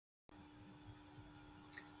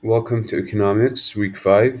Welcome to Economics, Week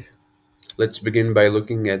 5. Let's begin by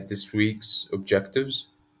looking at this week's objectives.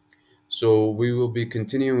 So, we will be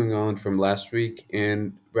continuing on from last week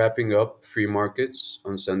and wrapping up free markets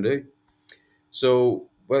on Sunday. So,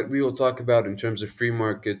 what we will talk about in terms of free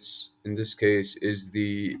markets in this case is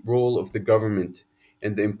the role of the government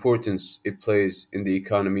and the importance it plays in the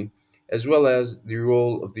economy, as well as the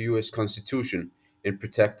role of the US Constitution in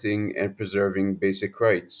protecting and preserving basic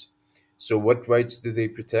rights. So, what rights do they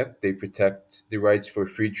protect? They protect the rights for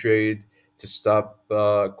free trade, to stop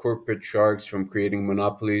corporate sharks from creating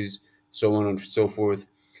monopolies, so on and so forth,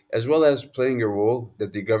 as well as playing a role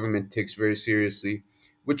that the government takes very seriously,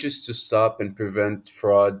 which is to stop and prevent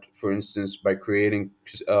fraud, for instance, by creating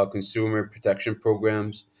consumer protection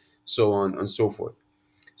programs, so on and so forth.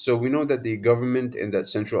 So we know that the government and that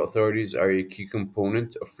central authorities are a key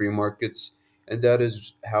component of free markets, and that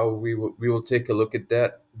is how we will take a look at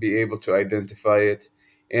that, be able to identify it,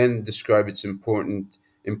 and describe its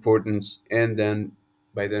importance, and then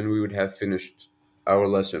by then we would have finished our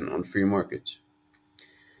lesson on free markets.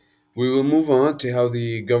 We will move on to how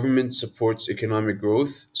the government supports economic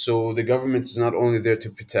growth. So, the government is not only there to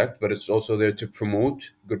protect, but it's also there to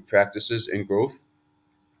promote good practices and growth.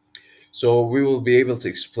 So, we will be able to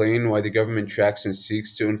explain why the government tracks and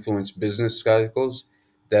seeks to influence business cycles.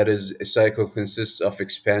 That is, a cycle consists of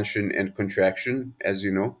expansion and contraction, as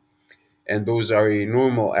you know, and those are a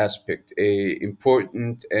normal aspect, a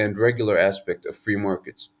important and regular aspect of free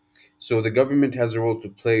markets. So, the government has a role to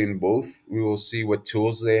play in both. We will see what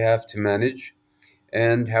tools they have to manage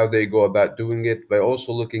and how they go about doing it by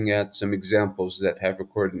also looking at some examples that have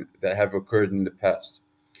occurred in the past.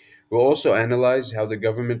 We'll also analyze how the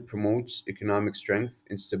government promotes economic strength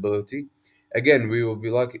and stability. Again, we will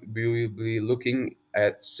be looking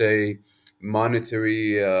at, say,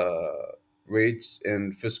 monetary rates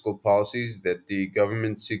and fiscal policies that the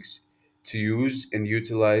government seeks to use and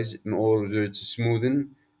utilize in order to smoothen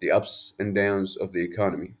the ups and downs of the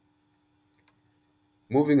economy.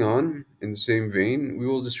 Moving on, in the same vein, we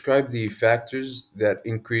will describe the factors that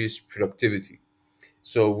increase productivity.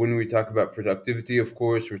 So, when we talk about productivity, of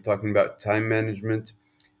course, we're talking about time management,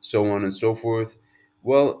 so on and so forth.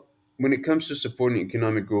 Well, when it comes to supporting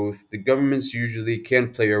economic growth, the governments usually can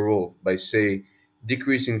play a role by, say,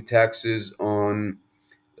 decreasing taxes on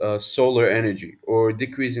solar energy or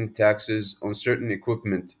decreasing taxes on certain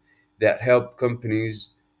equipment that help companies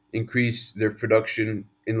increase their production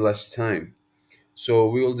in less time. So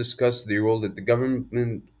we will discuss the role that the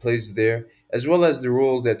government plays there, as well as the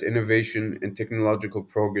role that innovation and technological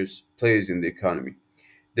progress plays in the economy.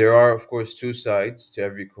 There are, of course, two sides to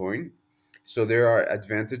every coin. So there are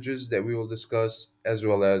advantages that we will discuss, as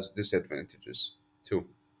well as disadvantages too.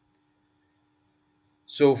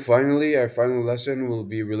 So finally, our final lesson will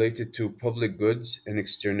be related to public goods and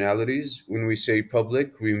externalities. When we say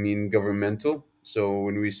public, we mean governmental. So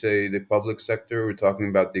when we say the public sector, we're talking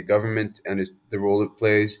about the government and the role it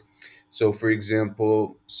plays. So, for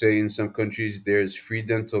example, say in some countries there's free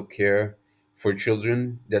dental care for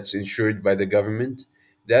children that's insured by the government.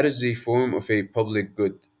 That is a form of a public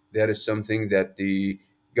good. That is something that the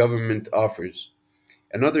government offers.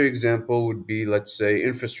 Another example would be, let's say,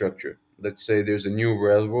 infrastructure. Let's say there's a new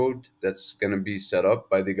railroad that's going to be set up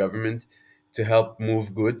by the government to help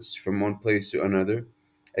move goods from one place to another.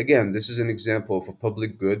 Again, this is an example of a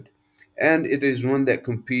public good, and it is one that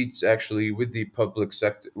competes actually with the public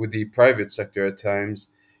sector, with the private sector at times,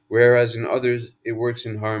 whereas in others it works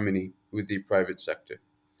in harmony with the private sector.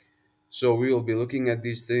 So we will be looking at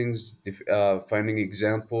these things, finding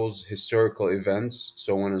examples, historical events,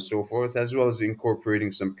 so on and so forth, as well as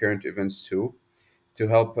incorporating some current events too, to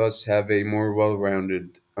help us have a more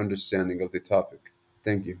well-rounded understanding of the topic.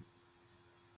 Thank you.